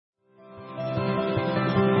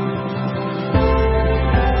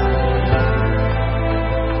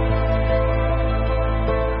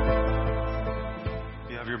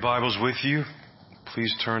Bibles with you,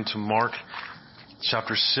 please turn to Mark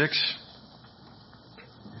chapter 6.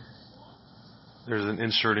 There's an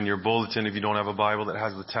insert in your bulletin if you don't have a Bible that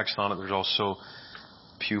has the text on it. There's also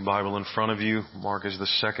a pew Bible in front of you. Mark is the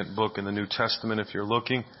second book in the New Testament if you're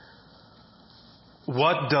looking.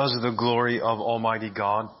 What does the glory of Almighty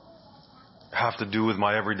God have to do with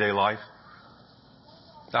my everyday life?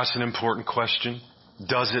 That's an important question.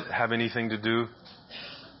 Does it have anything to do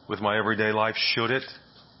with my everyday life? Should it?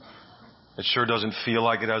 It sure doesn't feel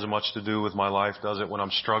like it has much to do with my life, does it? When I'm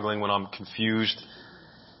struggling, when I'm confused,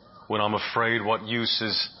 when I'm afraid, what use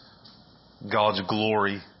is God's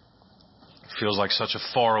glory? It feels like such a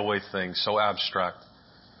faraway thing, so abstract.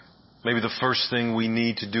 Maybe the first thing we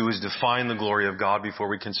need to do is define the glory of God before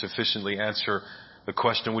we can sufficiently answer the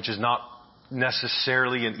question, which is not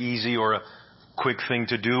necessarily an easy or a quick thing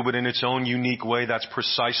to do, but in its own unique way, that's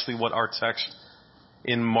precisely what our text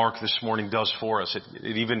in Mark this morning does for us.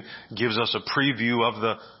 It even gives us a preview of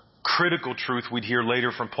the critical truth we'd hear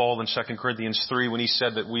later from Paul in 2 Corinthians 3 when he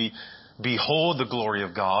said that we behold the glory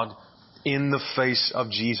of God in the face of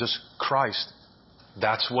Jesus Christ.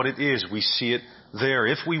 That's what it is. We see it there.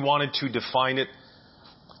 If we wanted to define it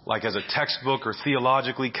like as a textbook or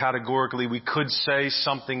theologically, categorically, we could say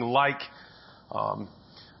something like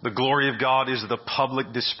the glory of God is the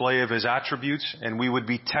public display of His attributes, and we would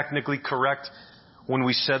be technically correct when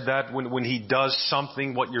we said that. When He does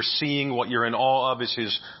something, what you're seeing, what you're in awe of is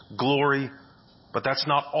His glory. But that's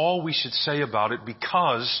not all we should say about it,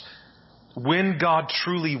 because when God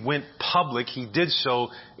truly went public, He did so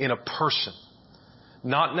in a person.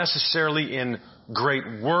 Not necessarily in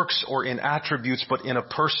great works or in attributes, but in a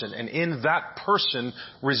person. And in that person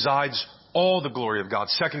resides all the glory of God.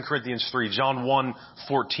 2 Corinthians 3, John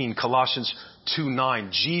 1:14, Colossians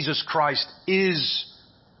 2:9. Jesus Christ is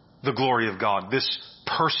the glory of God, this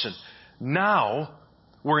person. Now,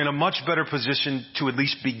 we're in a much better position to at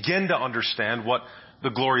least begin to understand what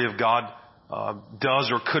the glory of God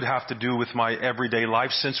does or could have to do with my everyday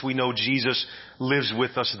life, since we know Jesus lives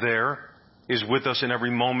with us there, is with us in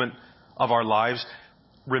every moment of our lives.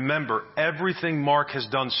 Remember, everything Mark has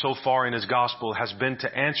done so far in his gospel has been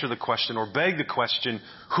to answer the question or beg the question,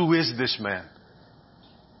 who is this man?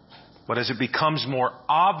 But as it becomes more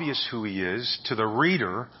obvious who he is to the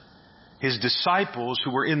reader, his disciples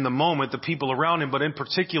who were in the moment, the people around him, but in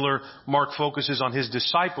particular, Mark focuses on his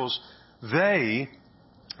disciples, they,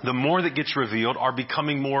 the more that gets revealed, are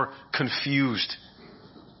becoming more confused.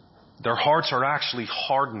 Their hearts are actually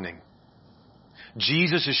hardening.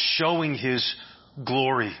 Jesus is showing His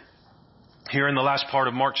glory. Here in the last part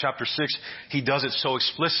of Mark chapter 6, He does it so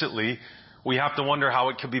explicitly, we have to wonder how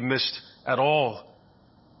it could be missed at all.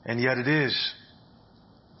 And yet it is.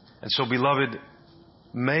 And so, beloved,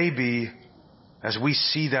 maybe as we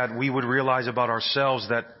see that, we would realize about ourselves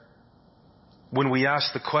that when we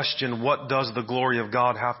ask the question, what does the glory of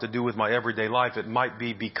God have to do with my everyday life? It might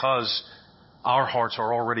be because our hearts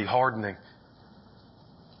are already hardening.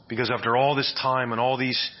 Because after all this time and all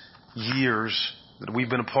these years that we've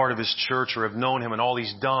been a part of His church or have known Him and all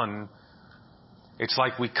He's done, it's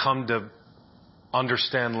like we come to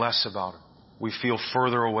understand less about Him. We feel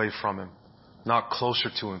further away from Him, not closer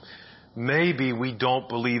to Him. Maybe we don't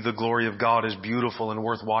believe the glory of God is beautiful and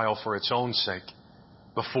worthwhile for its own sake.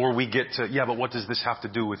 Before we get to, but what does this have to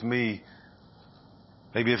do with me?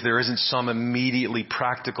 Maybe if there isn't some immediately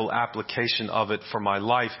practical application of it for my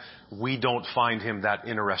life, we don't find Him that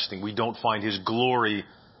interesting. We don't find His glory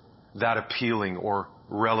that appealing or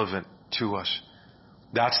relevant to us.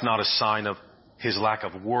 That's not a sign of His lack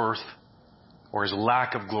of worth or His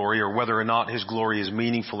lack of glory, or whether or not His glory is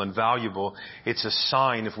meaningful and valuable. It's a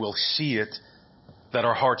sign, if we'll see it, that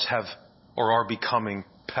our hearts have or are becoming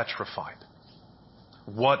petrified.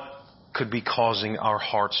 What could be causing our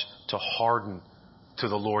hearts to harden to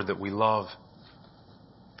the Lord that we love?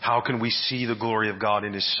 How can we see the glory of God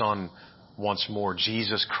in His Son once more?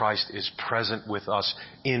 Jesus Christ is present with us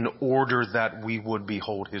in order that we would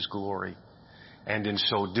behold His glory. And in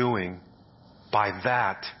so doing, by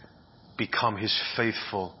that, become His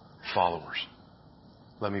faithful followers.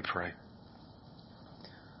 Let me pray.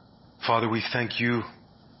 Father, we thank You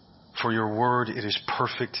for Your word. It is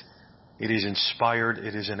perfect. It is inspired.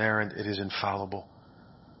 It is inerrant. It is infallible.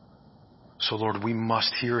 So, Lord, we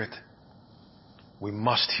must hear it. We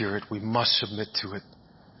must hear it. We must submit to it.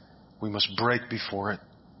 We must break before it.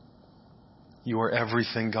 You are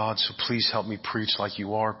everything, God, so please help me preach like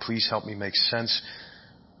You are. Please help me make sense.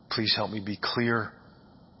 Please help me be clear,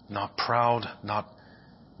 not proud, not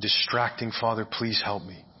distracting. Father, please help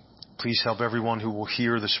me. Please help everyone who will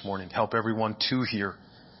hear this morning. Help everyone to hear.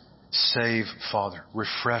 Save, Father.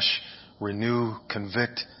 Refresh, renew,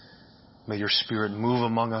 convict, May your Spirit move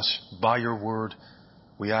among us by your word.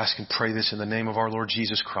 We ask and pray this in the name of our Lord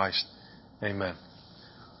Jesus Christ. Amen.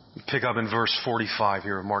 We pick up in verse 45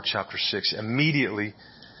 here of Mark chapter 6. Immediately,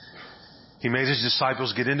 he made his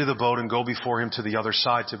disciples get into the boat and go before him to the other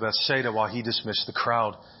side, to Bethsaida, while he dismissed the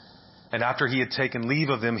crowd. And after he had taken leave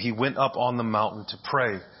of them, he went up on the mountain to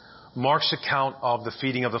pray. Mark's account of the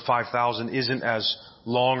feeding of the 5,000 isn't as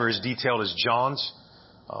long or as detailed as John's,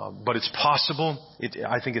 but it's possible.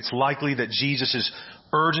 I think it's likely that Jesus'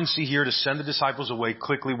 urgency here to send the disciples away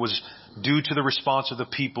quickly was due to the response of the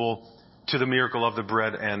people to the miracle of the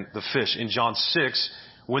bread and the fish. In John 6,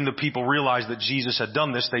 when the people realized that Jesus had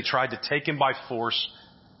done this, they tried to take him by force,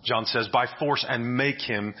 John says, by force, and make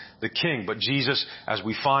him the king. But Jesus, as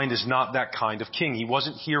we find, is not that kind of king. He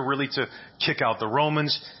wasn't here really to kick out the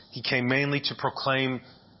Romans. He came mainly to proclaim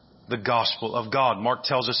the gospel of God. Mark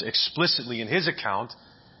tells us explicitly in his account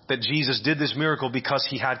that Jesus did this miracle because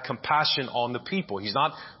he had compassion on the people. He's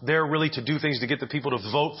not there really to do things to get the people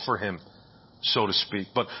to vote for him, so to speak.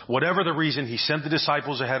 But whatever the reason, he sent the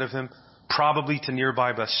disciples ahead of him, probably to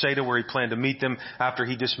nearby Bethsaida, where he planned to meet them after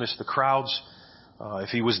he dismissed the crowds. If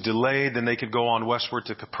he was delayed, then they could go on westward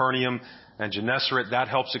to Capernaum and Gennesaret. That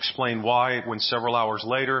helps explain why, when several hours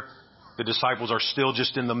later, the disciples are still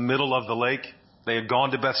just in the middle of the lake. They had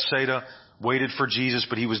gone to Bethsaida, waited for Jesus,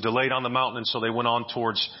 but he was delayed on the mountain, and so they went on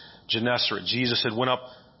towards Gennesaret. Jesus had went up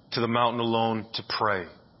to the mountain alone to pray.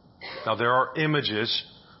 Now, there are images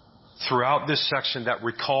throughout this section that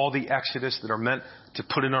recall the Exodus, that are meant to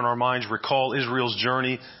put it on our minds, recall Israel's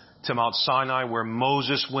journey to Mount Sinai, where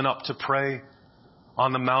Moses went up to pray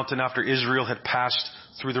on the mountain after Israel had passed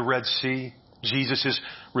through the Red Sea. Jesus is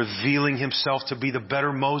revealing himself to be the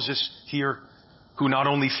better Moses here, who not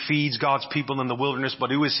only feeds God's people in the wilderness,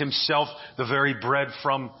 but who is himself the very bread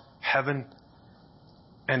from heaven,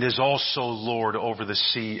 and is also Lord over the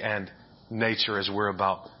sea and nature, as we're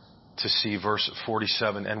about to see. Verse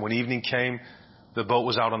 47, and when evening came, the boat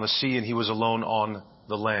was out on the sea, and he was alone on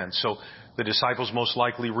the land. So the disciples most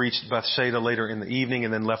likely reached Bethsaida later in the evening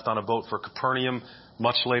and then left on a boat for Capernaum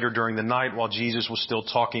much later during the night, while Jesus was still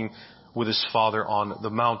talking with his Father on the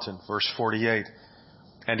mountain. Verse 48,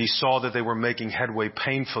 and he saw that they were making headway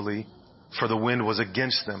painfully, for the wind was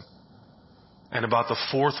against them. And about the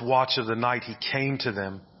fourth watch of the night, he came to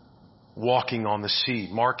them walking on the sea.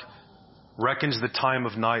 Mark reckons the time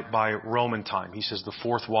of night by Roman time. He says the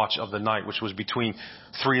fourth watch of the night, which was between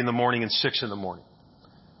 3 in the morning and 6 in the morning.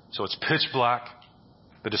 So it's pitch black.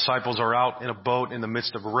 The disciples are out in a boat in the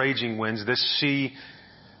midst of raging winds. This sea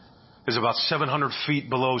is about 700 feet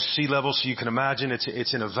below sea level, so you can imagine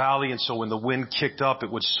it's in a valley, and so when the wind kicked up,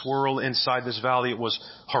 it would swirl inside this valley. It was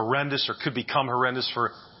horrendous, or could become horrendous,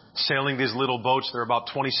 for sailing these little boats. They're about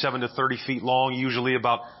 27 to 30 feet long, usually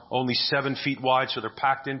about only 7 feet wide, so they're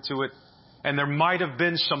packed into it. And there might have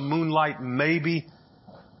been some moonlight, maybe,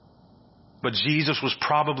 but Jesus was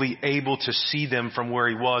probably able to see them from where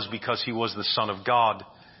he was because he was the Son of God,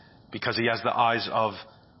 because he has the eyes of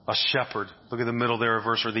a shepherd. Look at the middle there of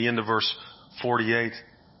verse, or the end of verse 48.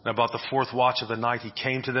 And about the fourth watch of the night, he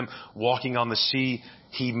came to them walking on the sea.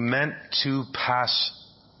 He meant to pass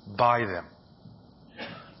by them.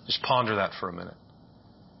 Just ponder that for a minute.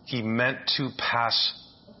 He meant to pass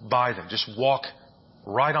by them. Just walk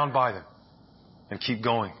right on by them and keep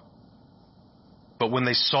going. But when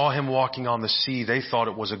they saw him walking on the sea, they thought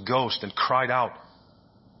it was a ghost and cried out,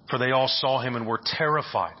 for they all saw him and were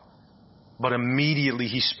terrified. But immediately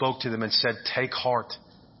he spoke to them and said, take heart,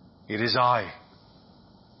 it is I.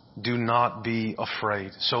 Do not be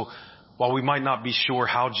afraid. So while we might not be sure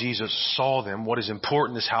how Jesus saw them, what is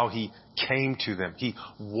important is how he came to them. He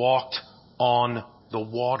walked on the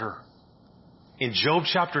water. In Job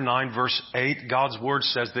chapter 9, verse 8, God's word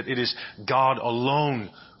says that it is God alone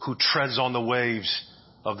who treads on the waves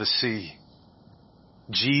of the sea.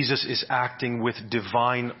 Jesus is acting with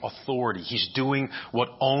divine authority. He's doing what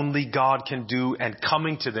only God can do and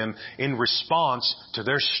coming to them in response to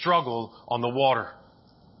their struggle on the water.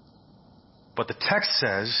 But the text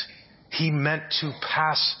says he meant to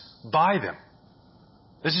pass by them.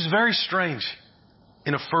 This is very strange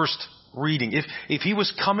in a first reading. If he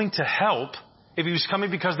was coming to help, if he was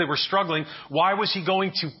coming because they were struggling, why was he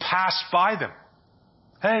going to pass by them?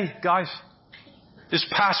 Hey, guys,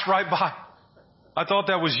 just pass right by. I thought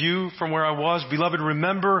that was you from where I was. Beloved,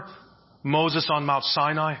 remember Moses on Mount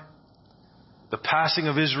Sinai? The passing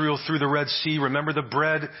of Israel through the Red Sea. Remember the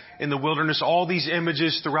bread in the wilderness. All these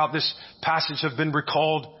images throughout this passage have been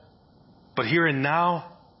recalled. But here and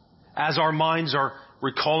now, as our minds are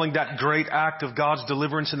recalling that great act of God's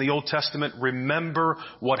deliverance in the Old Testament, remember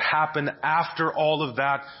what happened after all of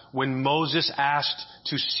that when Moses asked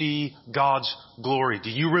to see God's glory. Do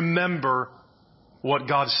you remember what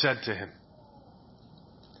God said to him?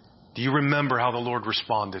 Do you remember how the Lord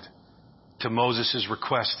responded to Moses'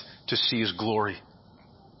 request to see His glory?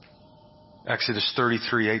 Exodus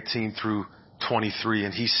 33:18 through 23.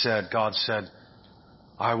 And he said, God said,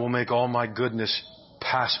 I will make all my goodness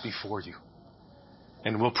pass before you,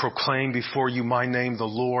 and will proclaim before you my name, the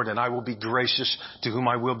Lord, and I will be gracious to whom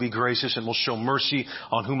I will be gracious, and will show mercy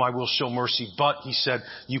on whom I will show mercy. But, he said,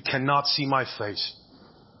 you cannot see my face,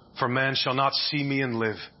 for man shall not see me and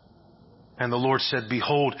live. And the Lord said,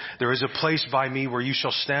 behold, there is a place by me where you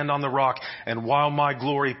shall stand on the rock, and while my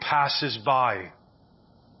glory passes by,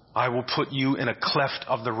 I will put you in a cleft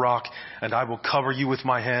of the rock, and I will cover you with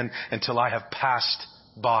my hand until I have passed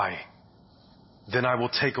by. Then I will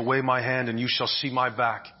take away my hand, and you shall see my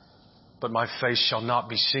back, but my face shall not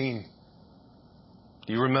be seen.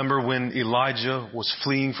 Do you remember when Elijah was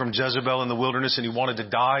fleeing from Jezebel in the wilderness and he wanted to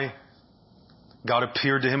die? God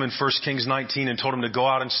appeared to him in 1 Kings 19 and told him to go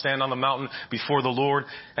out and stand on the mountain before the Lord.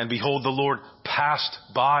 And behold, the Lord passed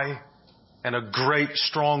by, and a great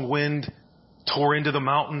strong wind tore into the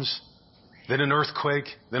mountains, then an earthquake,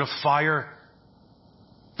 then a fire.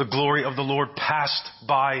 The glory of the Lord passed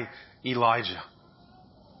by Elijah.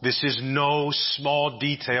 This is no small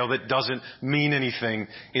detail that doesn't mean anything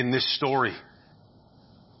in this story.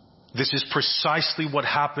 This is precisely what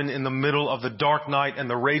happened in the middle of the dark night and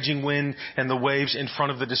the raging wind and the waves in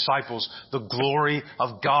front of the disciples. The glory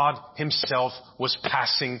of God Himself was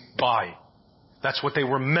passing by. That's what they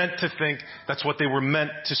were meant to think. That's what they were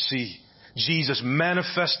meant to see. Jesus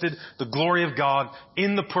manifested the glory of God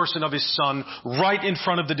in the person of His Son right in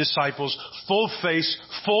front of the disciples, full face,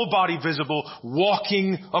 full body visible,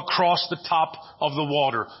 walking across the top of the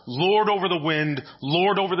water. Lord over the wind,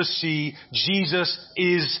 Lord over the sea. Jesus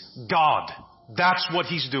is God. That's what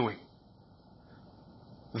He's doing.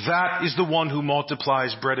 That is the one who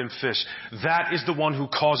multiplies bread and fish. That is the one who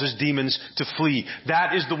causes demons to flee.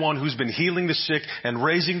 That is the one who's been healing the sick and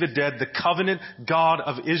raising the dead. The covenant God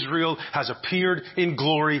of Israel has appeared in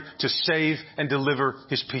glory to save and deliver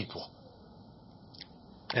His people.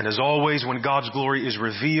 And as always, when God's glory is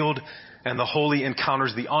revealed and the holy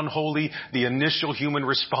encounters the unholy, the initial human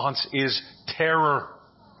response is terror.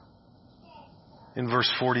 In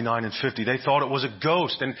verse 49 and 50, they thought it was a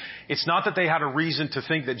ghost. And it's not that they had a reason to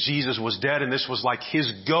think that Jesus was dead and this was like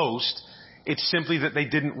His ghost. It's simply that they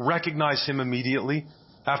didn't recognize Him immediately.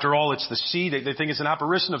 After all, it's the sea. They think it's an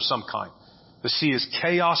apparition of some kind. The sea is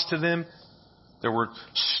chaos to them. There were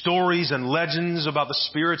stories and legends about the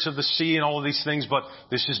spirits of the sea and all of these things, but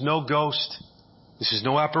this is no ghost. This is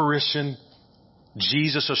no apparition.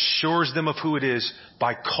 Jesus assures them of who it is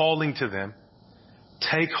by calling to them,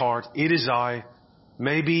 take heart, it is I.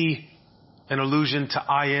 Maybe an allusion to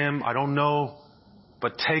I am, I don't know.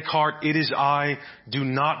 But take heart, it is I. Do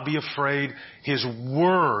not be afraid. His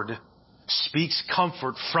word speaks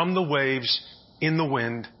comfort from the waves in the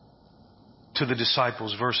wind to the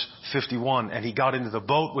disciples. Verse 51, and He got into the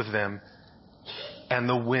boat with them, and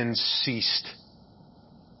the wind ceased.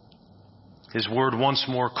 His word once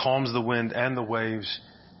more calms the wind and the waves.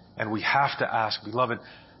 And we have to ask, beloved,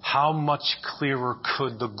 how much clearer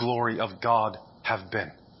could the glory of God have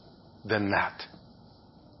been than that?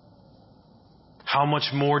 How much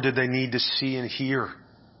more did they need to see and hear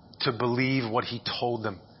to believe what He told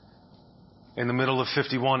them? In the middle of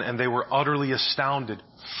 51, and they were utterly astounded.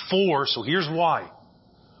 So here's why.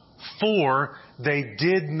 For they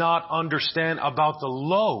did not understand about the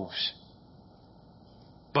loaves,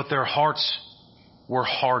 but their hearts were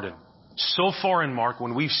hardened. So far in Mark,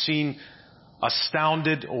 when we've seen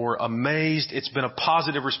astounded or amazed, it's been a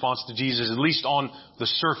positive response to Jesus, at least on the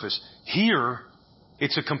surface. Here,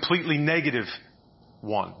 it's a completely negative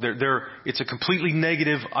one. It's a completely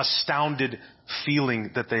negative, astounded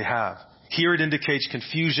feeling that they have. Here it indicates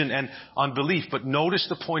confusion and unbelief. But notice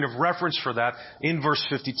the point of reference for that in verse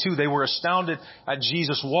 52. They were astounded at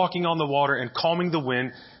Jesus walking on the water and calming the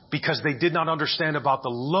wind because they did not understand about the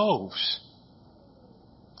loaves.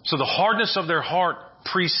 So the hardness of their heart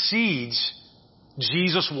precedes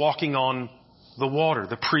Jesus walking on the water,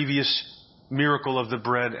 the previous miracle of the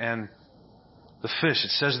bread and the fish.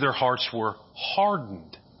 It says their hearts were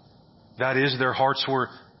hardened. That is, their hearts were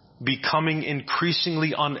becoming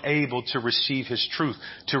increasingly unable to receive His truth,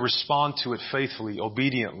 to respond to it faithfully,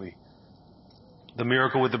 obediently. The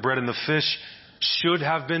miracle with the bread and the fish should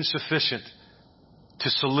have been sufficient to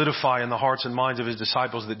solidify in the hearts and minds of his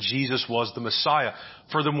disciples that Jesus was the Messiah.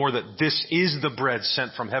 Furthermore, that this is the bread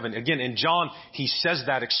sent from heaven. Again, in John, he says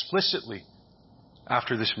that explicitly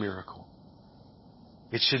after this miracle.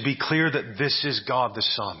 It should be clear that this is God the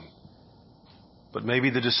Son. But maybe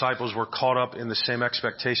the disciples were caught up in the same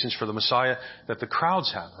expectations for the Messiah that the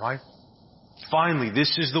crowds had, right? Finally,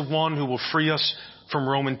 this is the one who will free us from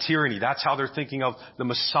Roman tyranny. That's how they're thinking of the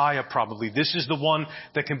Messiah probably. This is the one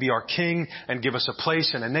that can be our king and give us a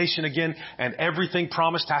place and a nation again. And everything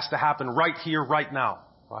promised has to happen right here, right now,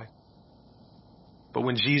 right? But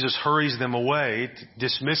when Jesus hurries them away,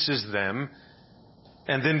 dismisses them,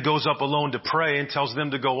 and then goes up alone to pray and tells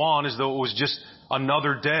them to go on as though it was just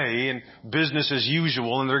another day and business as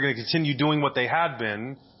usual and they're going to continue doing what they had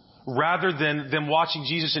been, rather than them watching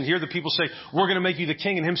Jesus and hear the people say, we're going to make you the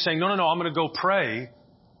king, and him saying, no, I'm going to go pray.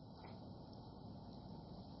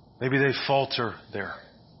 Maybe they falter there.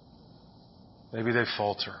 Maybe they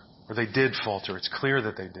falter. Or they did falter. It's clear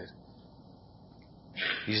that they did.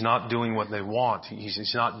 He's not doing what they want.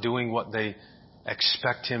 He's not doing what they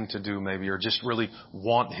expect him to do maybe, or just really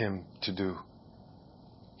want him to do.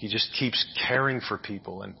 He just keeps caring for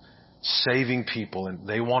people and saving people, and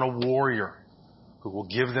they want a warrior who will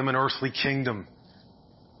give them an earthly kingdom.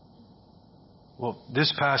 Well,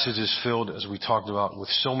 this passage is filled, as we talked about, with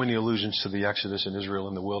so many allusions to the Exodus in Israel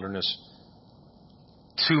in the wilderness.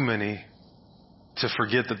 Too many to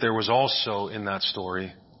forget that there was also in that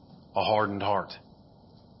story a hardened heart.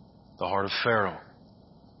 The heart of Pharaoh,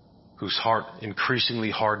 whose heart increasingly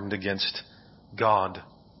hardened against God.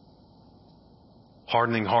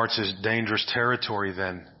 Hardening hearts is dangerous territory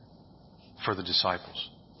then for the disciples.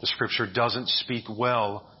 The scripture doesn't speak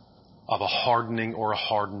well of a hardening or a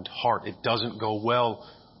hardened heart. It doesn't go well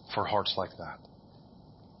for hearts like that.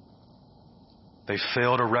 They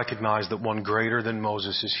fail to recognize that one greater than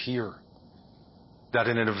Moses is here. That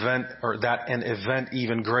an event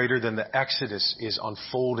even greater than the Exodus is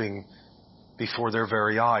unfolding before their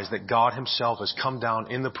very eyes. That God himself has come down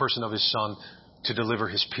in the person of his Son to deliver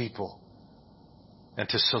his people. And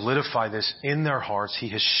to solidify this in their hearts, he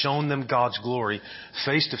has shown them God's glory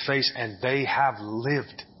face to face, and they have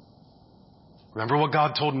lived. Remember what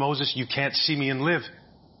God told Moses? You can't see me and live.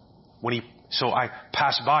 So I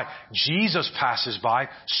pass by. Jesus passes by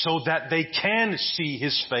so that they can see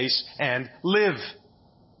his face and live.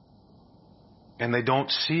 And they don't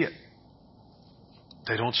see it.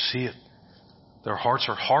 They don't see it. Their hearts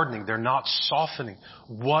are hardening. They're not softening.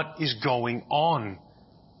 What is going on?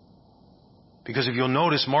 Because if you'll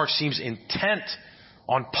notice, Mark seems intent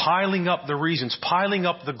on piling up the reasons, piling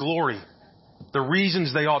up the glory, the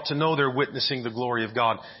reasons they ought to know they're witnessing the glory of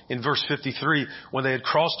God. In verse 53, when they had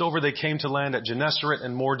crossed over, they came to land at Gennesaret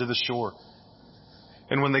and moored to the shore.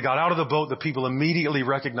 And when they got out of the boat, the people immediately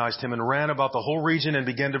recognized him and ran about the whole region and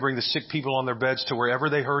began to bring the sick people on their beds to wherever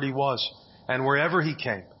they heard he was and wherever he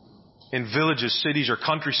came. In villages, cities, or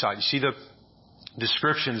countryside. You see the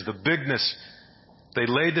descriptions, the bigness. They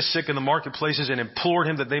laid the sick in the marketplaces and implored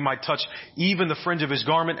him that they might touch even the fringe of his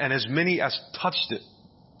garment, and as many as touched it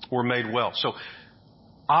were made well. So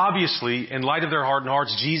obviously, in light of their hardened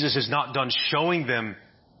hearts, Jesus is not done showing them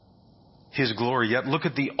his glory yet. Look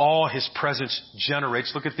at the awe his presence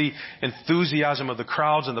generates. Look at the enthusiasm of the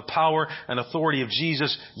crowds and the power and authority of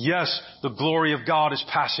Jesus. Yes, the glory of God is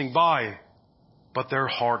passing by, but their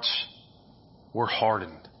hearts were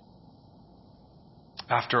hardened.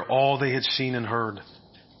 After all they had seen and heard,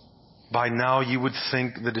 by now you would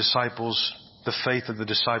think the faith of the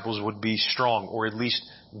disciples would be strong, or at least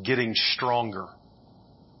getting stronger.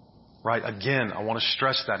 Right? Again, I want to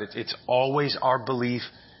stress that. It's always our belief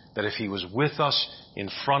that if he was with us, in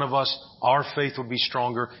front of us, our faith would be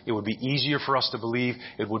stronger. It would be easier for us to believe.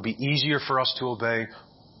 It would be easier for us to obey.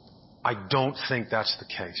 I don't think that's the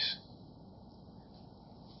case.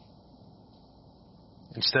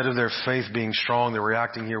 Instead of their faith being strong, they're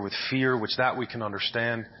reacting here with fear, which that we can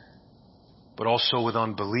understand, but also with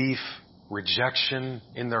unbelief, rejection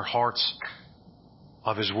in their hearts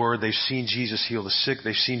of his word. They've seen Jesus heal the sick.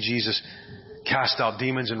 They've seen Jesus cast out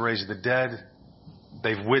demons and raise the dead.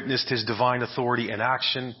 They've witnessed his divine authority in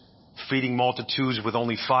action, feeding multitudes with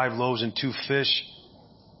only 5 loaves and 2 fish.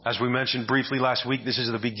 As we mentioned briefly last week, this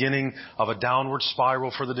is the beginning of a downward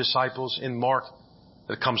spiral for the disciples in Mark.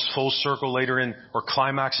 That comes full circle later in, or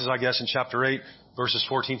climaxes, I guess, in chapter 8, verses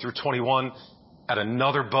 14 through 21, at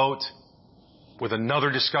another boat with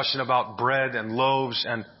another discussion about bread and loaves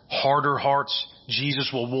and harder hearts. Jesus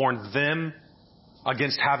will warn them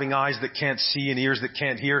against having eyes that can't see and ears that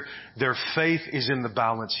can't hear. Their faith is in the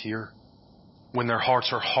balance here when their hearts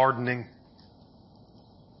are hardening.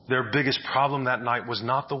 Their biggest problem that night was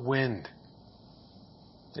not the wind.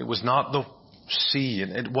 It was not the sea,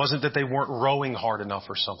 and it wasn't that they weren't rowing hard enough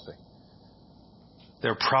or something.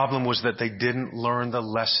 Their problem was that they didn't learn the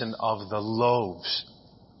lesson of the loaves.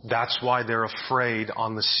 That's why they're afraid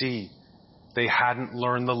on the sea. They hadn't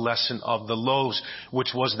learned the lesson of the loaves, which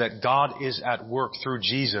was that God is at work through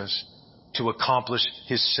Jesus to accomplish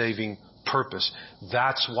His saving purpose.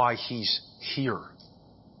 That's why He's here.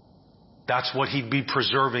 That's what He'd be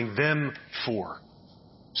preserving them for,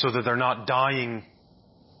 so that they're not dying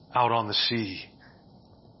out on the sea.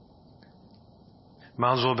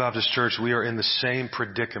 Moundsville Baptist Church, we are in the same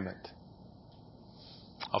predicament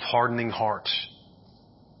of hardening hearts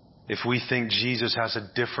if we think Jesus has a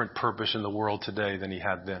different purpose in the world today than He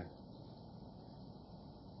had then.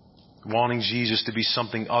 Wanting Jesus to be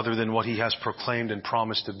something other than what He has proclaimed and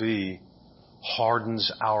promised to be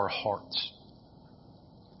hardens our hearts.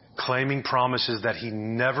 Claiming promises that He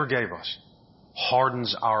never gave us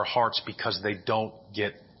hardens our hearts because they don't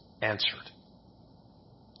get answered.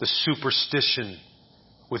 The superstition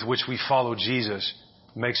with which we follow Jesus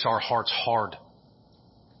makes our hearts hard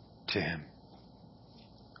to Him.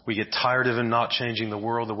 We get tired of Him not changing the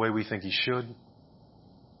world the way we think He should,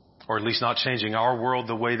 or at least not changing our world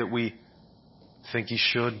the way that we think He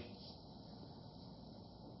should.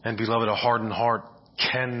 And beloved, a hardened heart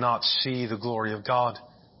cannot see the glory of God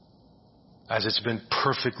as it's been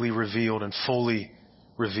perfectly revealed and fully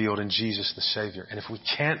revealed in Jesus the Savior. And if we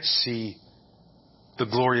can't see the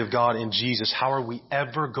glory of God in Jesus, how are we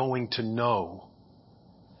ever going to know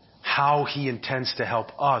how He intends to help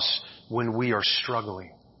us when we are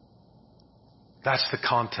struggling? That's the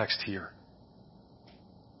context here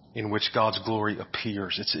in which God's glory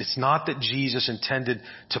appears. It's not that Jesus intended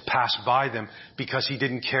to pass by them because He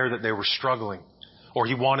didn't care that they were struggling or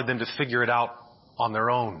He wanted them to figure it out on their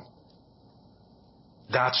own.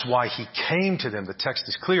 That's why He came to them. The text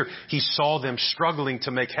is clear. He saw them struggling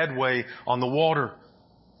to make headway on the water.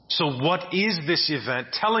 So what is this event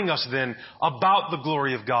telling us then about the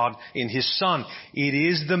glory of God in His Son? It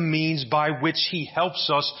is the means by which He helps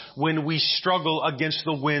us when we struggle against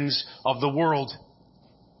the winds of the world.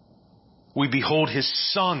 We behold His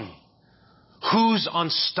Son, whose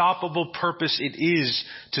unstoppable purpose it is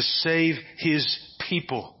to save His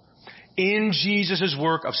people. In Jesus'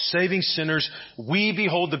 work of saving sinners, we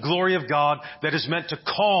behold the glory of God that is meant to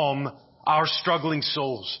calm our struggling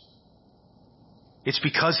souls. It's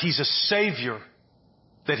because He's a Savior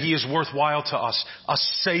that He is worthwhile to us. A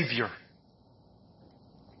Savior.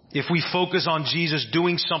 If we focus on Jesus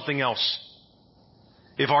doing something else,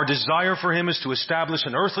 if our desire for Him is to establish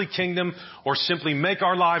an earthly kingdom or simply make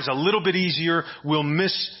our lives a little bit easier, we'll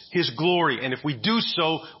miss His glory. And if we do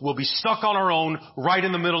so, we'll be stuck on our own right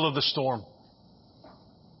in the middle of the storm.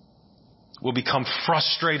 We'll become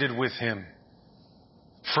frustrated with Him.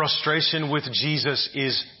 Frustration with Jesus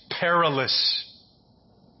is perilous.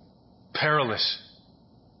 Perilous.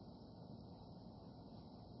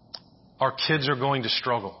 Our kids are going to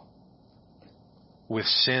struggle with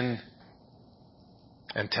sin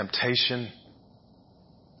and temptation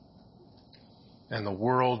and the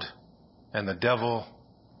world and the devil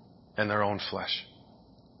and their own flesh.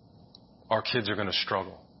 Our kids are going to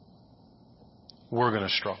struggle. We're going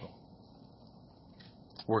to struggle.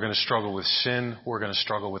 We're going to struggle with sin. We're going to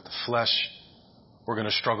struggle with the flesh. We're going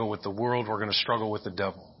to struggle with the world. We're going to struggle with the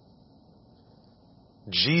devil.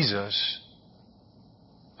 Jesus,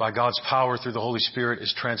 by God's power through the Holy Spirit,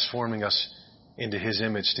 is transforming us into His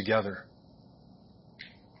image together.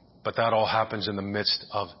 But that all happens in the midst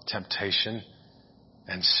of temptation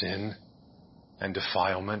and sin and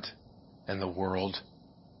defilement and the world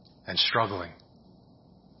and struggling.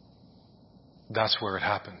 That's where it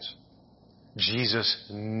happens. Jesus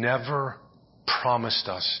never promised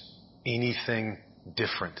us anything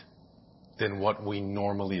different than what we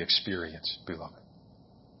normally experience, beloved.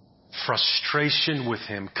 Frustration with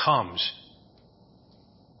Him comes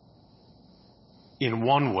in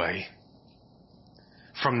one way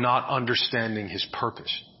from not understanding His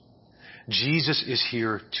purpose. Jesus is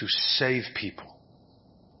here to save people.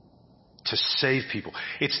 To save people.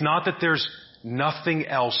 It's not that there's nothing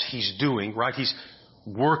else He's doing, right? He's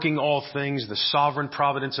working all things. The sovereign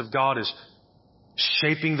providence of God is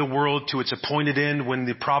shaping the world to its appointed end when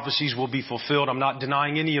the prophecies will be fulfilled. I'm not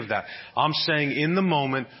denying any of that. I'm saying in the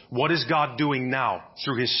moment, what is God doing now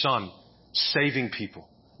through His Son? Saving people.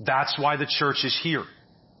 That's why the church is here.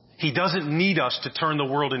 He doesn't need us to turn the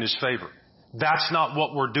world in His favor. That's not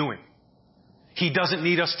what we're doing. He doesn't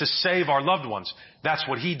need us to save our loved ones. That's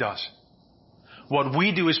what He does. What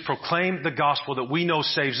we do is proclaim the gospel that we know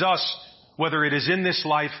saves us, whether it is in this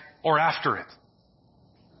life or after it.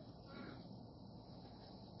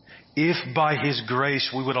 If by His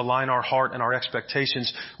grace we would align our heart and our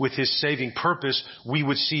expectations with His saving purpose, we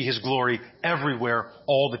would see His glory everywhere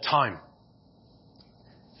all the time.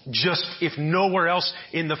 Just if nowhere else,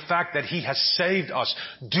 in the fact that He has saved us.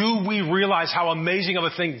 Do we realize how amazing of a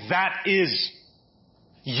thing that is?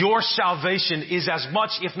 Your salvation is as much,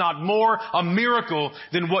 if not more, a miracle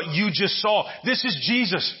than what you just saw. This is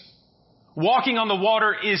Jesus. Walking on the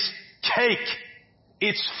water is cake.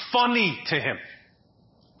 It's funny to Him.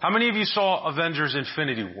 How many of you saw Avengers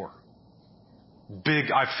Infinity War? Big,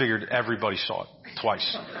 I figured everybody saw it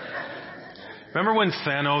twice. Remember when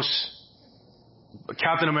Thanos,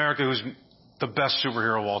 Captain America, who's the best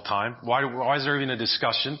superhero of all time. Why is there even a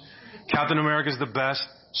discussion? Captain America is the best.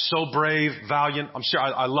 So brave, valiant. I'm sure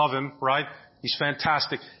I love him, right? He's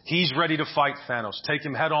fantastic. He's ready to fight Thanos. Take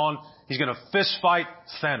him head on. He's going to fist fight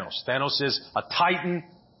Thanos. Thanos is a titan.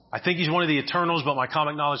 I think he's one of the Eternals, but my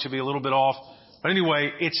comic knowledge should be a little bit off. But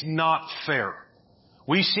anyway, it's not fair.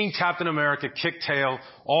 We've seen Captain America kick tail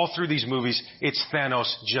all through these movies. It's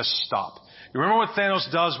Thanos. Just stop. You remember what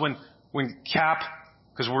Thanos does when Cap,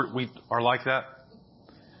 because we are like that,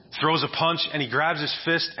 throws a punch and he grabs his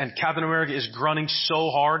fist and Captain America is grunting so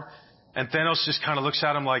hard and Thanos just kind of looks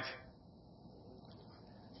at him like,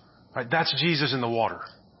 right, that's Jesus in the water.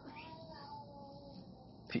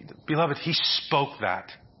 Beloved, He spoke that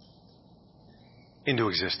into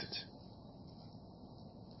existence.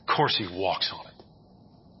 Of course He walks on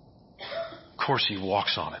it. Of course He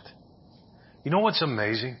walks on it. You know what's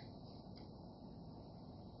amazing?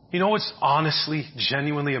 You know what's honestly,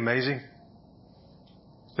 genuinely amazing?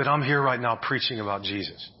 That I'm here right now preaching about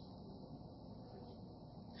Jesus.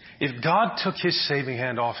 If God took His saving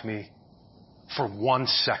hand off me for 1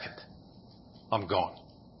 second, I'm gone.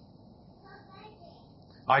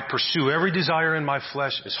 I'd pursue every desire in my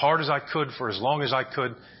flesh as hard as I could for as long as I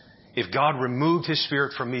could. If God removed His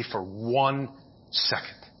Spirit from me for 1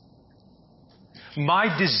 second,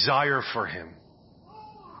 my desire for Him,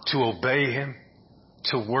 to obey Him,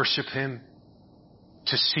 to worship Him,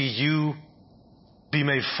 to see you be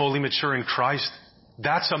made fully mature in Christ,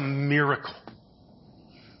 that's a miracle.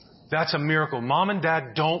 That's a miracle. Mom and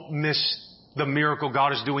Dad, don't miss the miracle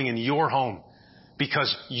God is doing in your home,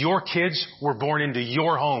 because your kids were born into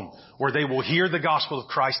your home where they will hear the gospel of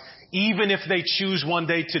Christ. Even if they choose one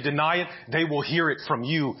day to deny it, they will hear it from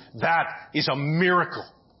you. That is a miracle.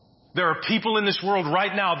 There are people in this world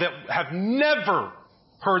right now that have never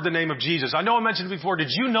heard the name of Jesus. I know I mentioned it before. Did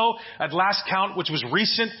you know at last count, which was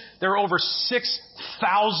recent, there are over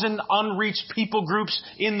 6,000 unreached people groups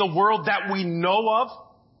in the world that we know of?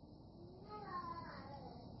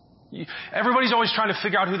 Everybody's always trying to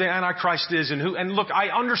figure out who the Antichrist is and who. And look, I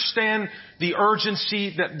understand the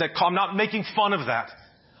urgency that I'm not making fun of that.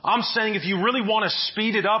 I'm saying if you really want to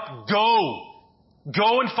speed it up,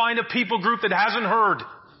 go and find a people group that hasn't heard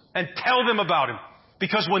and tell them about Him.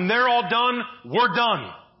 Because when they're all done, we're done.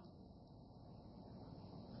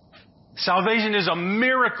 Salvation is a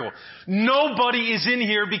miracle. Nobody is in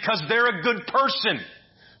here because they're a good person.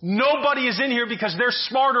 Nobody is in here because they're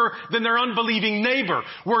smarter than their unbelieving neighbor.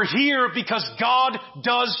 We're here because God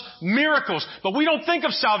does miracles. But we don't think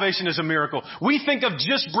of salvation as a miracle. We think of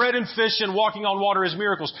just bread and fish and walking on water as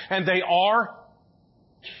miracles. And they are.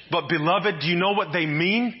 But beloved, do you know what they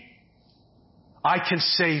mean? I can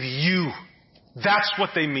save you. That's what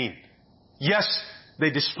they mean. Yes, they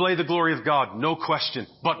display the glory of God, no question.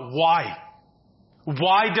 But why?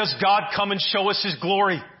 Why does God come and show us His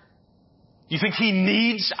glory? You think He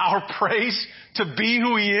needs our praise to be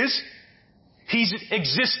who He is? He's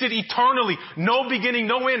existed eternally, no beginning,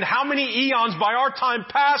 no end. How many eons by our time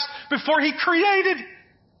passed before He created?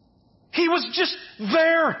 He was just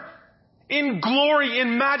there in glory,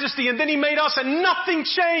 in majesty, and then He made us and nothing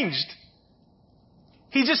changed.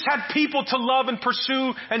 He just had people to love and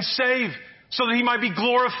pursue and save so that He might be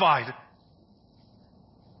glorified.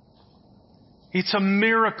 It's a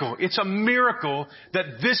miracle. It's a miracle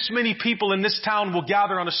that this many people in this town will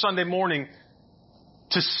gather on a Sunday morning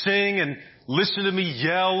to sing and listen to me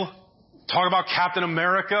yell, talk about Captain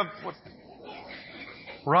America.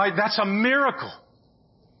 Right? That's a miracle.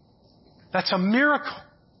 That's a miracle.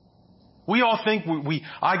 We all think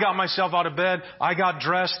I got myself out of bed, I got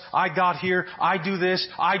dressed, I got here, I do this,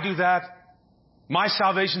 I do that. My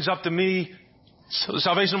salvation's up to me. So the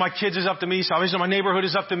salvation of my kids is up to me. Salvation of my neighborhood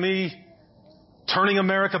is up to me. Turning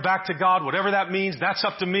America back to God, whatever that means, that's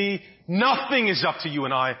up to me. Nothing is up to you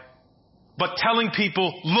and I. But telling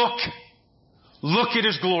people, look at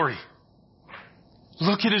His glory.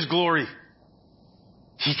 Look at His glory.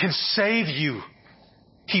 He can save you.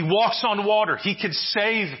 He walks on water. He can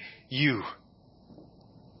save you.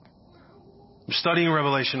 I'm studying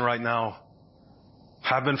Revelation right now.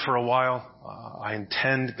 Have been for a while. I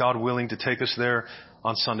intend, God willing, to take us there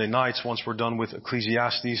on Sunday nights once we're done with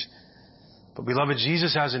Ecclesiastes. But beloved,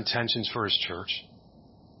 Jesus has intentions for His church.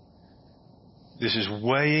 This is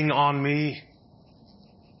weighing on me.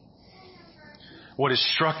 What has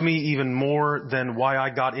struck me even more than why I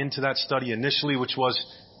got into that study initially, which was,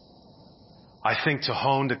 I think, to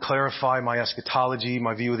hone, to clarify my eschatology,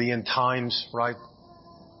 my view of the end times, right?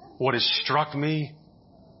 What has struck me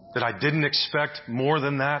that I didn't expect more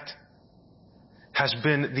than that has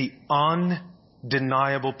been the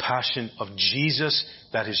undeniable passion of Jesus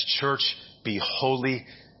that His church be holy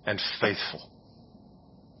and faithful.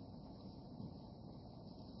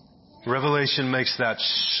 Revelation makes that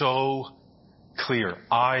so clear.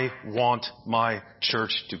 I want my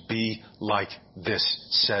church to be like this,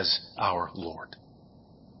 says our Lord.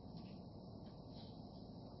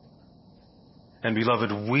 And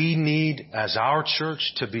beloved, we need, as our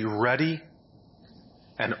church, to be ready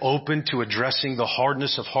and open to addressing the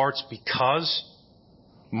hardness of hearts, because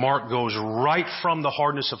Mark goes right from the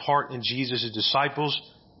hardness of heart in Jesus' disciples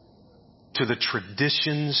to the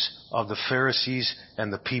traditions of the Pharisees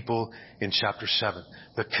and the people in chapter 7.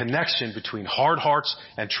 The connection between hard hearts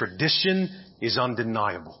and tradition is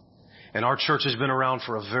undeniable. And our church has been around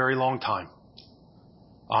for a very long time.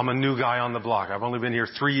 I'm a new guy on the block. I've only been here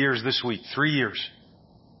 3 years this week. 3 years.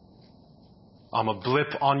 I'm a blip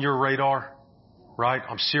on your radar, right?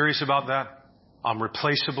 I'm serious about that. I'm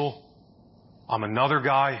replaceable. I'm another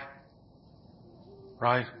guy,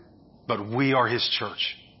 right? But we are His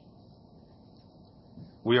church.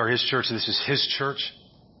 We are His church. This is His church.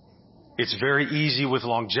 It's very easy with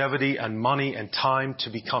longevity and money and time to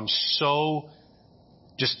become so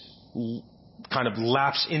just kind of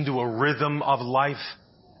lapse into a rhythm of life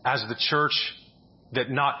as the church that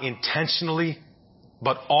not intentionally,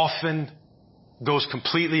 but often goes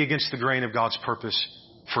completely against the grain of God's purpose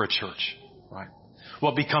for a church, right?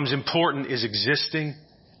 What becomes important is existing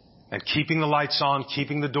and keeping the lights on,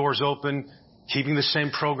 keeping the doors open, keeping the same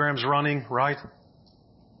programs running, right?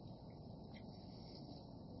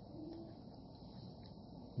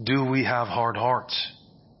 Do we have hard hearts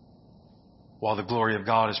while the glory of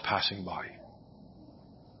God is passing by?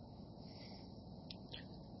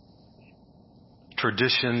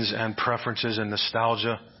 Traditions and preferences and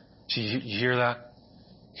nostalgia. See, you hear that?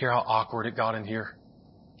 Hear how awkward it got in here?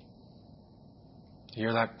 You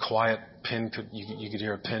hear that quiet pin? You could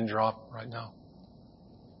hear a pin drop right now.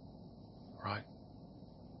 Right?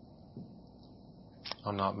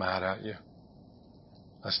 I'm not mad at you.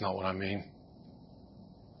 That's not what I mean.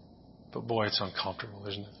 But boy, it's uncomfortable,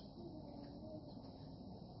 isn't it?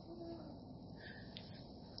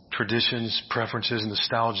 Traditions, preferences,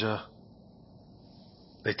 nostalgia,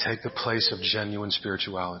 they take the place of genuine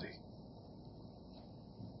spirituality.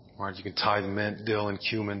 Right? You can tithe mint, dill, and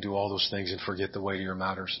cumin, do all those things and forget the weightier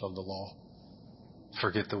matters of the law.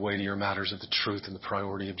 Forget the weightier matters of the truth and the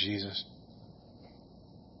priority of Jesus.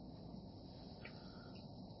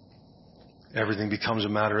 Everything becomes a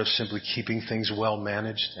matter of simply keeping things well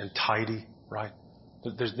managed and tidy, right?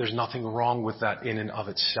 There's nothing wrong with that in and of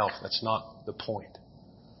itself. That's not the point,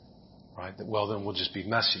 right? That, well, then we'll just be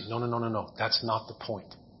messy. No. That's not the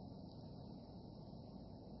point.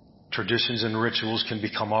 Traditions and rituals can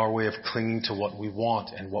become our way of clinging to what we want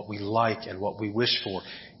and what we like and what we wish for,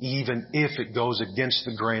 even if it goes against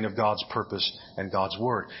the grain of God's purpose and God's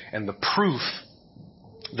Word. And the proof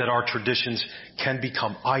that our traditions can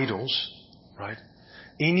become idols, right?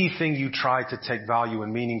 Anything you try to take value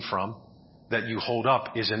and meaning from that you hold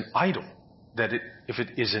up is an idol. If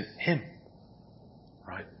it isn't Him,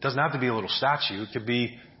 right? It doesn't have to be a little statue. It could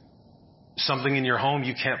be something in your home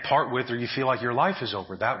you can't part with, or you feel like your life is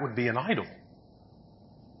over. That would be an idol.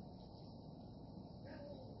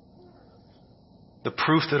 The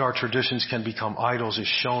proof that our traditions can become idols is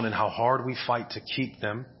shown in how hard we fight to keep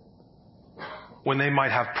them when they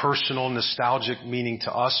might have personal, nostalgic meaning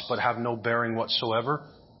to us, but have no bearing whatsoever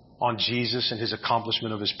on Jesus and His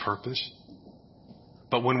accomplishment of His purpose.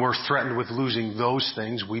 But when we're threatened with losing those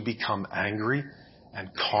things, we become angry and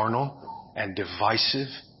carnal and divisive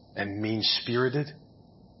and mean-spirited,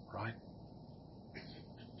 right?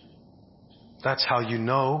 That's how you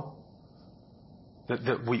know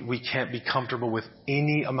that we can't be comfortable with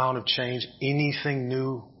any amount of change, anything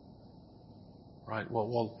new, right?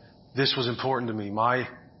 Well, this was important to me.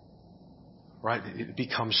 Right? It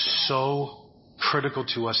becomes so critical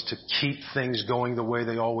to us to keep things going the way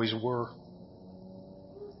they always were.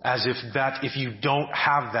 As if you don't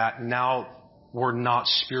have that, now we're not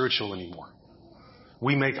spiritual anymore.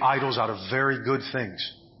 We make idols out of very good things,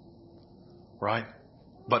 right?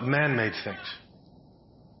 but man-made things.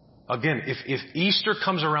 Again, if Easter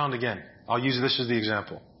comes around again, I'll use this as the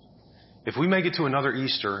example. If we make it to another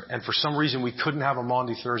Easter and for some reason we couldn't have a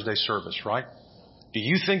Maundy Thursday service, right? Do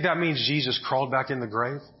you think that means Jesus crawled back in the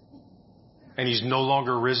grave and He's no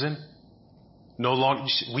longer risen? No longer.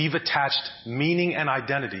 We've attached meaning and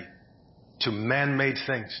identity to man-made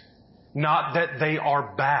things. Not that they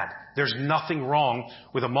are bad. There's nothing wrong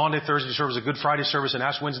with a Maundy Thursday service, a Good Friday service, an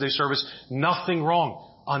Ash Wednesday service. Nothing wrong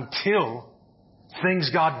until things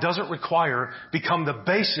God doesn't require become the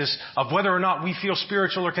basis of whether or not we feel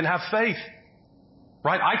spiritual or can have faith.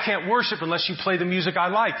 Right? I can't worship unless you play the music I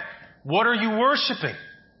like. What are you worshiping?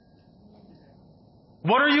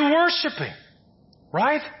 What are you worshiping?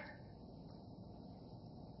 Right?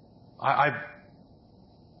 I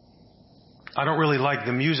don't really like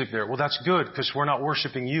the music there. Well, that's good because we're not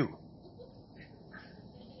worshiping you.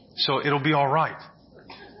 So it'll be all right.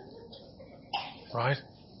 Right?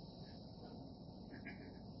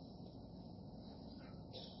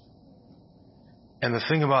 And the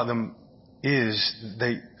thing about them is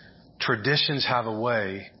traditions have a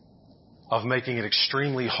way of making it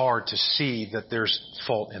extremely hard to see that there's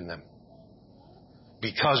fault in them.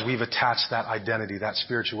 Because we've attached that identity, that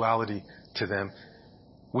spirituality to them.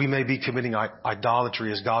 We may be committing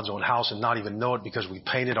idolatry as God's own house and not even know it because we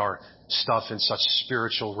painted our stuff in such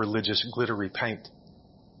spiritual, religious, glittery paint.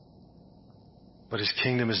 But His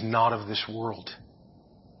kingdom is not of this world.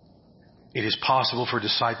 It is possible for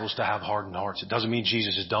disciples to have hardened hearts. It doesn't mean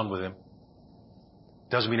Jesus is done with them.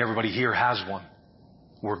 It doesn't mean everybody here has one.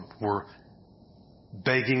 We're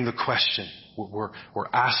begging the question. We're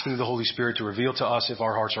asking the Holy Spirit to reveal to us if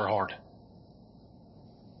our hearts are hard.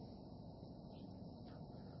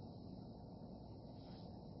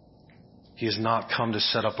 He has not come to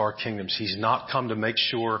set up our kingdoms. He's not come to make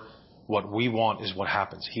sure what we want is what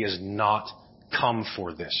happens. He has not come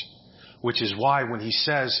for this. Which is why when He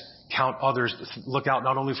says, count others, look out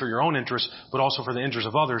not only for your own interests, but also for the interests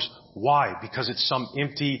of others. Why? Because it's some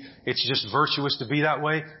empty, it's just virtuous to be that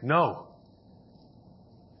way? No.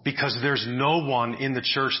 Because there's no one in the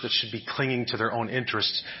church that should be clinging to their own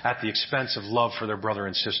interests at the expense of love for their brother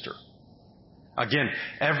and sister. Again,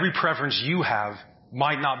 every preference you have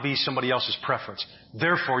might not be somebody else's preference.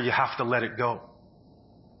 Therefore, you have to let it go.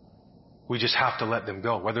 We just have to let them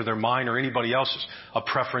go. Whether they're mine or anybody else's, a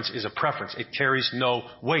preference is a preference. It carries no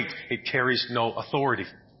weight. It carries no authority.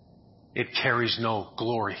 It carries no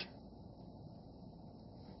glory.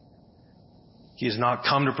 He has not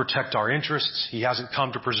come to protect our interests. He hasn't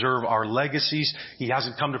come to preserve our legacies. He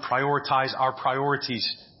hasn't come to prioritize our priorities,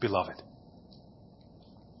 beloved.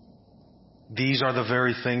 These are the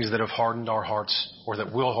very things that have hardened our hearts, or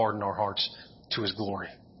that will harden our hearts to His glory.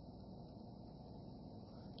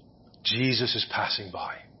 Jesus is passing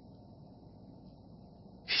by.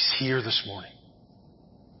 He's here this morning.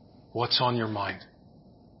 What's on your mind?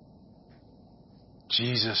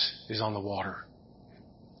 Jesus is on the water.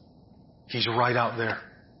 He's right out there,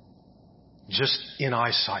 just in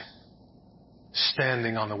eyesight,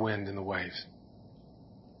 standing on the wind and the waves.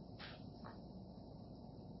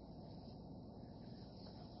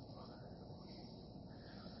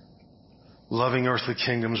 Loving earthly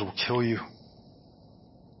kingdoms will kill you.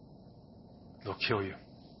 They'll kill you.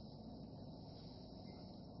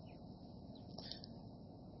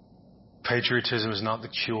 Patriotism is not the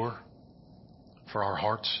cure for our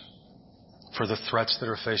hearts, for the threats that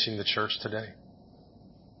are facing the church today.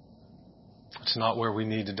 It's not where we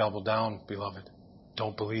need to double down, beloved.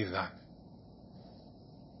 Don't believe that.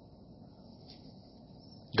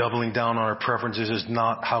 Doubling down on our preferences is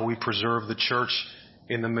not how we preserve the church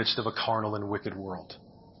in the midst of a carnal and wicked world.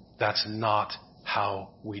 That's not how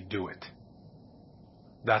we do it.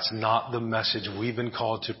 That's not the message we've been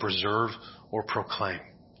called to preserve or proclaim.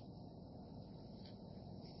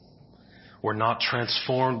 We're not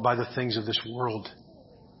transformed by the things of this world.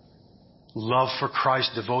 Love for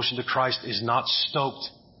Christ, devotion to Christ is not stoked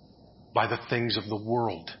by the things of the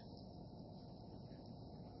world.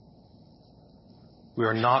 We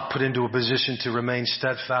are not put into a position to remain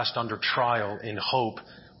steadfast under trial in hope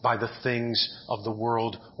by the things of the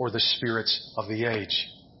world or the spirits of the age.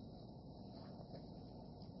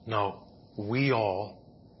 No, we all,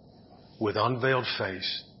 with unveiled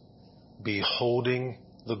face, beholding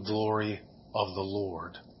the glory of the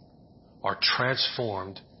Lord, are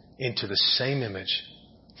transformed into the same image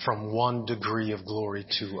from one degree of glory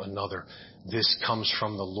to another. This comes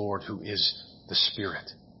from the Lord who is the Spirit.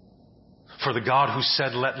 For the God who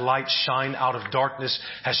said, "Let light shine out of darkness,"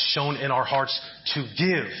 has shone in our hearts to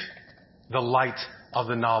give the light of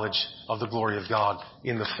the knowledge of the glory of God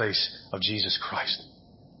in the face of Jesus Christ.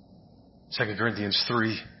 2 Corinthians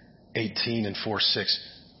 3:18 and 4:6.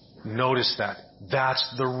 Notice that. That's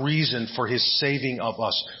the reason for His saving of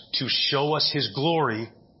us, to show us His glory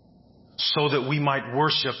so that we might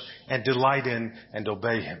worship and delight in and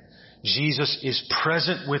obey Him. Jesus is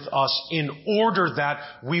present with us in order that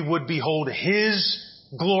we would behold His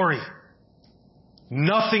glory.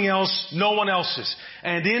 Nothing else, no one else's.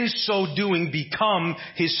 And in so doing, become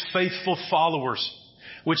His faithful followers.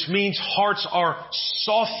 Which means hearts are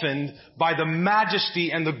softened by the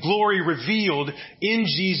majesty and the glory revealed in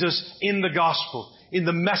Jesus, in the gospel, in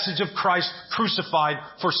the message of Christ crucified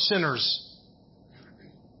for sinners.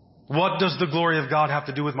 What does the glory of God have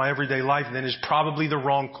to do with my everyday life? Then is probably the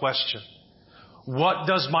wrong question. What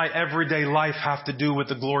does my everyday life have to do with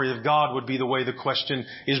the glory of God would be the way the question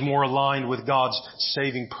is more aligned with God's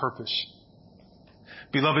saving purpose.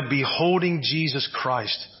 Beloved, beholding Jesus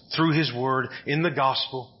Christ through His Word in the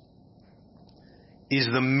gospel is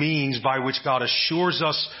the means by which God assures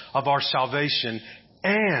us of our salvation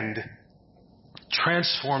and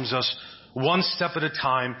transforms us one step at a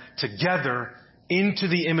time together into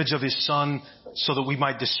the image of His Son so that we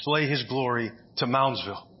might display His glory to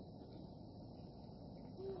Moundsville,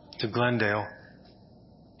 to Glendale,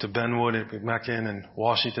 to Benwood and McMecken and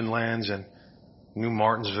Washington Lands and New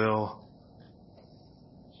Martinsville.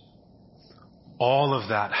 All of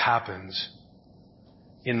that happens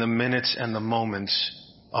in the minutes and the moments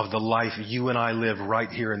of the life you and I live right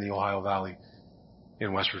here in the Ohio Valley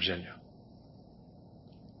in West Virginia.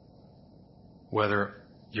 Whether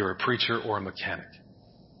you're a preacher or a mechanic.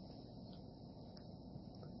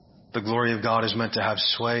 The glory of God is meant to have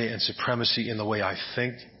sway and supremacy in the way I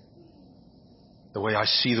think, the way I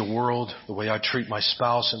see the world, the way I treat my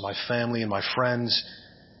spouse and my family and my friends,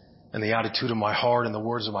 and the attitude of my heart and the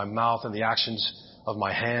words of my mouth and the actions of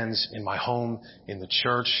my hands in my home, in the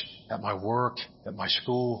church, at my work, at my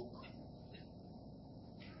school.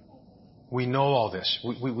 We know all this.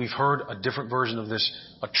 We've heard a different version of this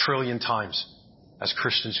 1 trillion times as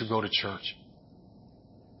Christians who go to church.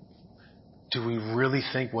 Do we really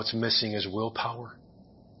think what's missing is willpower?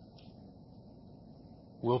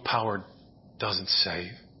 Willpower doesn't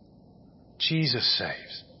save. Jesus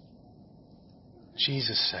saves.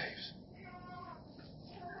 Jesus saves.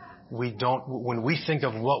 When we think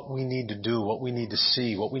of what we need to do, what we need to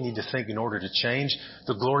see, what we need to think in order to change,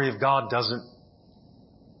 the glory of God doesn't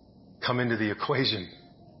come into the equation.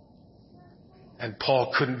 And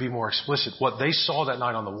Paul couldn't be more explicit. What they saw that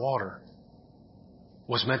night on the water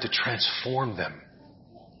was meant to transform them.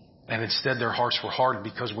 And instead their hearts were hardened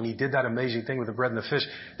because when He did that amazing thing with the bread and the fish,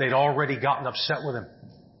 they'd already gotten upset with Him.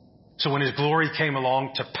 So when His glory came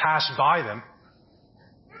along to pass by them,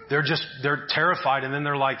 they're terrified, and then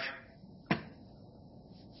they're like,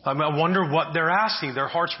 I wonder what they're asking. Their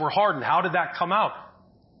hearts were hardened. How did that come out?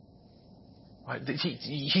 Right?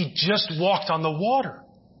 He just walked on the water.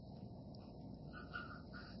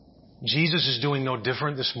 Jesus is doing no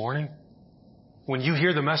different this morning. When you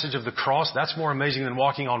hear the message of the cross, that's more amazing than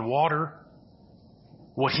walking on water.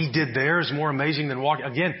 What He did there is more amazing than walking.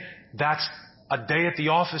 Again, that's a day at the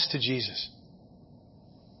office to Jesus.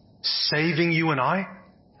 Saving you and I.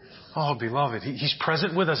 Oh, beloved, He's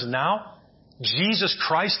present with us now. Jesus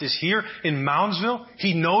Christ is here in Moundsville.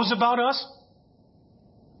 He knows about us.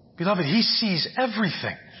 Beloved, He sees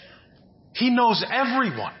everything. He knows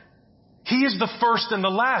everyone. He is the first and the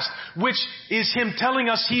last, which is Him telling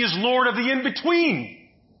us He is Lord of the in-between.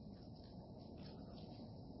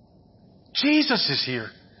 Jesus is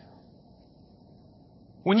here.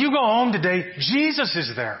 When you go home today, Jesus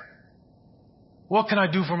is there. What can I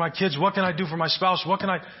do for my kids? What can I do for my spouse?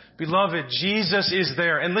 Beloved, Jesus is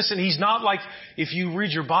there. And listen, He's not like if you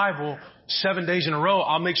read your Bible 7 days in a row,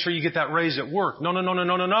 I'll make sure you get that raise at work. No.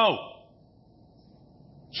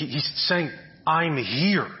 He's saying, I'm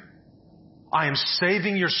here. I am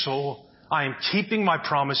saving your soul. I am keeping my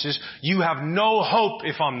promises. You have no hope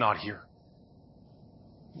if I'm not here.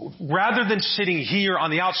 Rather than sitting here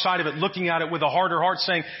on the outside of it, looking at it with a harder heart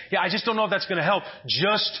saying, yeah, I just don't know if that's going to help.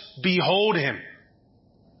 Just behold Him.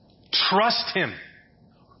 Trust Him.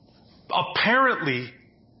 Apparently,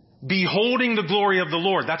 beholding the glory of the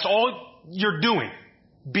Lord. That's all you're doing.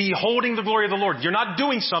 Beholding the glory of the Lord. You're not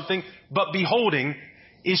doing something, but beholding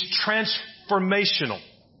is transformational.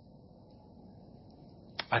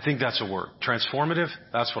 I think that's a word. Transformative?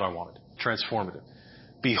 That's what I wanted. Transformative.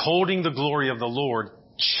 Beholding the glory of the Lord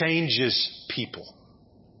changes people.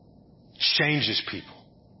 Changes people.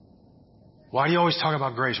 Why do you always talk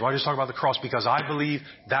about grace? Why do you talk about the cross? Because I believe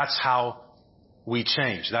that's how we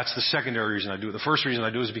change. That's the secondary reason I do it. The first reason I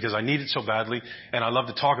do it is because I need it so badly and I love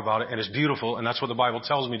to talk about it and it's beautiful and that's what the Bible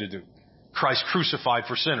tells me to do. Christ crucified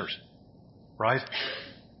for sinners. Right?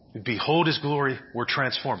 Behold His glory, we're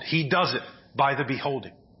transformed. He does it by the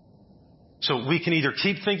beholding. So we can either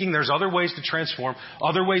keep thinking there's other ways to transform,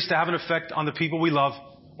 other ways to have an effect on the people we love,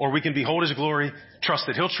 or we can behold His glory, trust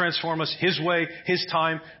that He'll transform us His way, His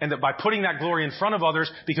time, and that by putting that glory in front of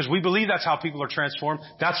others, because we believe that's how people are transformed,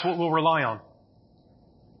 that's what we'll rely on.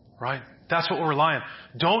 Right? That's what we'll rely on.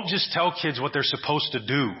 Don't just tell kids what they're supposed to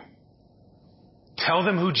do. Tell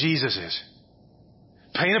them who Jesus is.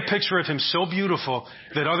 Paint a picture of Him so beautiful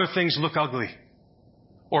that other things look ugly.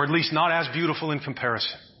 Or at least not as beautiful in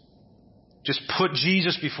comparison. Just put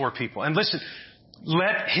Jesus before people. And listen,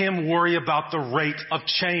 let Him worry about the rate of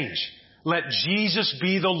change. Let Jesus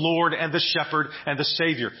be the Lord and the shepherd and the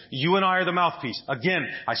Savior. You and I are the mouthpiece. Again,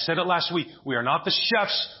 I said it last week. We are not the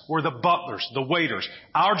chefs. We're the butlers, the waiters.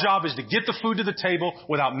 Our job is to get the food to the table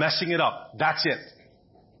without messing it up. That's it.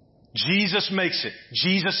 Jesus makes it.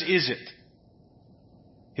 Jesus is it.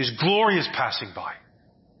 His glory is passing by.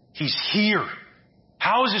 He's here.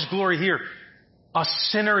 How is His glory here? A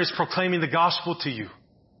sinner is proclaiming the gospel to you.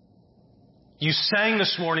 You sang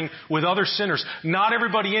this morning with other sinners. Not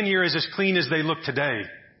everybody in here is as clean as they look today.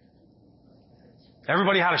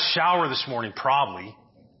 Everybody had a shower this morning, probably.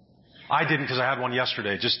 I didn't because I had one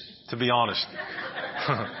yesterday, just to be honest.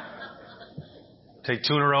 Take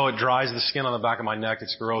 2 in a row, it dries the skin on the back of my neck.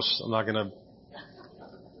 It's gross. I'm not going to...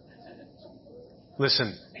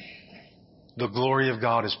 Listen, the glory of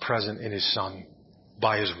God is present in His Son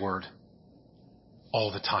by His Word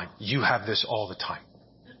all the time. You have this all the time.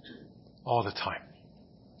 All the time.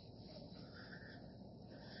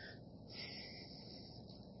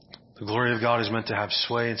 The glory of God is meant to have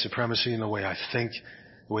sway and supremacy in the way I think,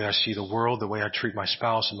 the way I see the world, the way I treat my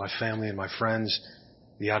spouse and my family and my friends,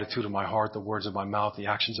 the attitude of my heart, the words of my mouth, the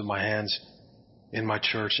actions of my hands, in my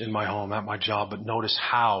church, in my home, at my job. But notice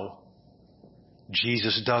how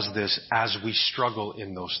Jesus does this as we struggle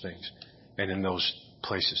in those things and in those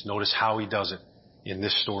places. Notice how He does it in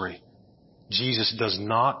this story. Jesus does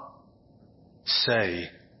not say,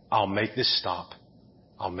 I'll make this stop.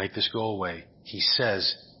 I'll make this go away. He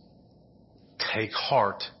says, take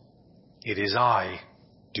heart. It is I.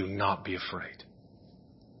 Do not be afraid.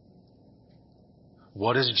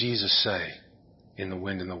 What does Jesus say in the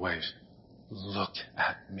wind and the waves? Look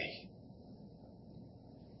at me.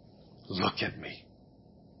 Look at me.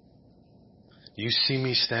 You see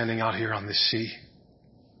me standing out here on this sea?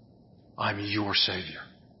 I'm your Savior.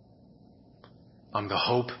 I'm the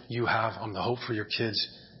hope you have. I'm the hope for your kids.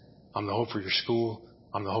 I'm the hope for your school.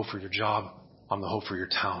 I'm the hope for your job. I'm the hope for your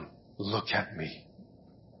town. Look at me.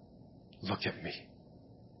 Look at me.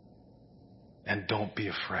 And don't be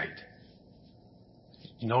afraid.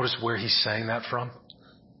 Notice where He's saying that from?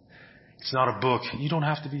 It's not a book. You don't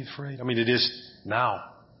have to be afraid. I mean, it is now.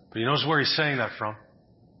 But you notice where He's saying that from?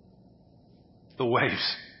 The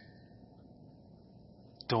waves.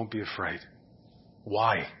 Don't be afraid.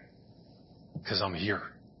 Why? Because I'm here.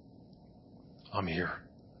 I'm here.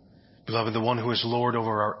 Beloved, the one who is Lord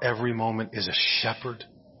over our every moment is a shepherd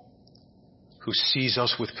who sees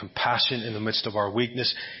us with compassion in the midst of our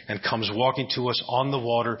weakness and comes walking to us on the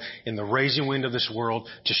water in the raising wind of this world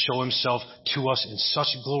to show Himself to us in such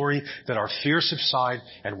glory that our fears subside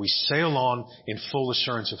and we sail on in full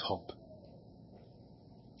assurance of hope.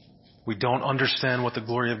 We don't understand what the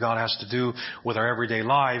glory of God has to do with our everyday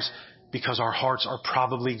lives because our hearts are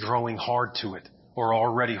probably growing hard to it or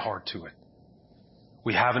already hard to it.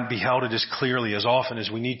 We haven't beheld it as clearly, as often as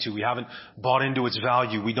we need to. We haven't bought into its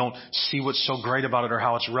value. We don't see what's so great about it or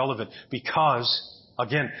how it's relevant because,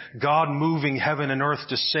 again, God moving heaven and earth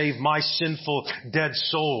to save my sinful, dead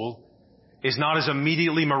soul is not as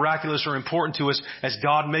immediately miraculous or important to us as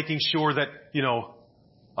God making sure that,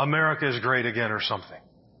 America is great again or something.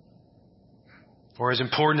 Or as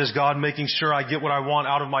important as God making sure I get what I want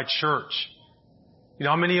out of my church.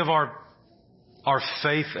 How many of our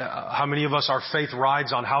faith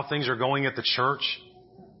rides on how things are going at the church?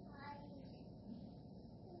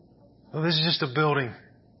 Well, this is just a building.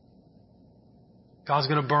 God's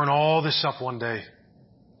going to burn all this up one day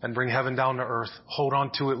and bring heaven down to earth. Hold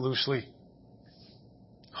on to it loosely.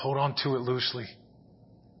 Hold on to it loosely.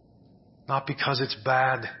 Not because it's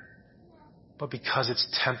bad, but because it's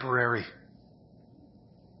temporary.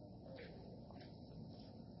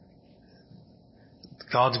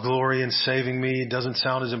 God's glory in saving me doesn't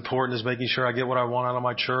sound as important as making sure I get what I want out of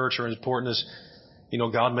my church or as important as,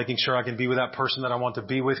 God making sure I can be with that person that I want to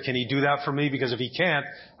be with. Can He do that for me? Because if He can't,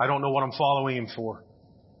 I don't know what I'm following Him for.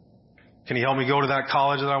 Can He help me go to that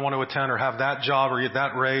college that I want to attend or have that job or get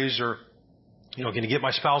that raise or, can He get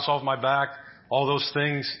my spouse off my back? All those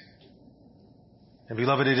things. And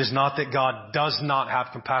beloved, it is not that God does not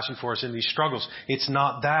have compassion for us in these struggles. It's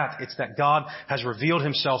not that. It's that God has revealed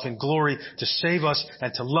himself in glory to save us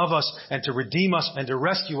and to love us and to redeem us and to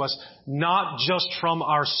rescue us, not just from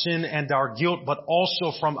our sin and our guilt, but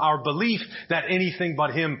also from our belief that anything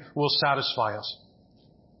but him will satisfy us.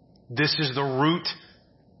 This is the root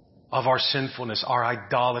of our sinfulness, our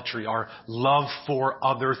idolatry, our love for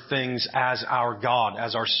other things as our God,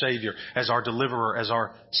 as our Savior, as our deliverer, as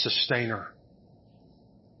our sustainer.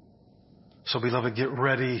 So beloved, get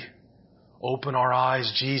ready. Open our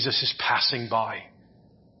eyes. Jesus is passing by.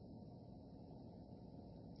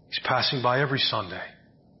 He's passing by every Sunday.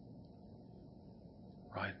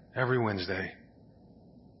 Right? Every Wednesday.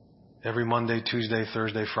 Every Monday, Tuesday,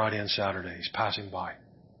 Thursday, Friday, and Saturday. He's passing by.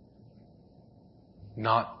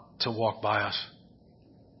 Not to walk by us,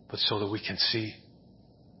 but so that we can see.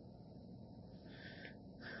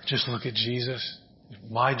 Just look at Jesus.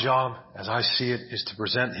 My job, as I see it, is to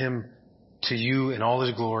present him to you in all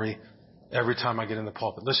his glory every time I get in the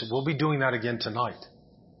pulpit. Listen, we'll be doing that again tonight.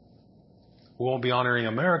 We won't be honoring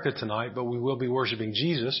America tonight, but we will be worshiping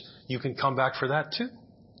Jesus. You can come back for that too.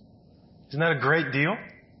 Isn't that a great deal?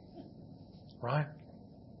 Right?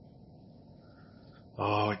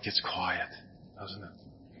 Oh, it gets quiet, doesn't it?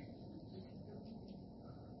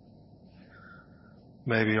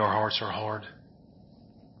 Maybe our hearts are hard.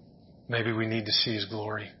 Maybe we need to see his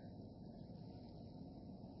glory.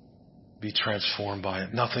 Be transformed by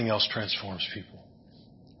it. Nothing else transforms people.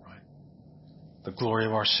 Right? The glory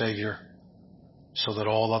of our Savior, so that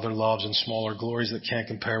all other loves and smaller glories that can't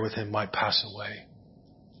compare with him might pass away.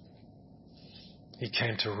 He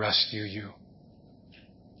came to rescue you.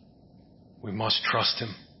 We must trust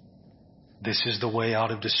him. This is the way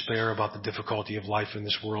out of despair about the difficulty of life in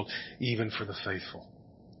this world, even for the faithful.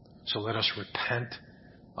 So let us repent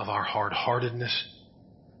of our hard-heartedness.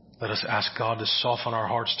 Let us ask God to soften our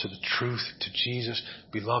hearts to the truth, to Jesus.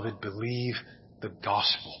 Beloved, believe the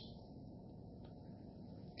gospel.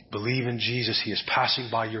 Believe in Jesus. He is passing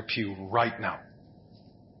by your pew right now.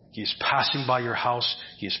 He is passing by your house.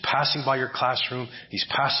 He is passing by your classroom. He's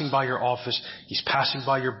passing by your office. He's passing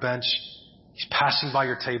by your bench. He's passing by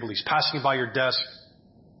your table. He's passing by your desk.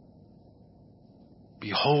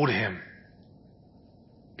 Behold him.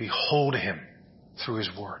 Behold him through his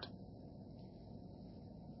word.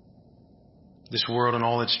 This world and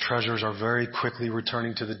all its treasures are very quickly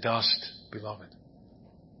returning to the dust, beloved.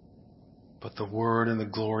 But the word and the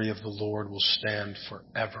glory of the Lord will stand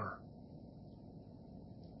forever.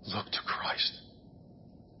 Look to Christ.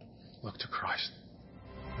 Look to Christ.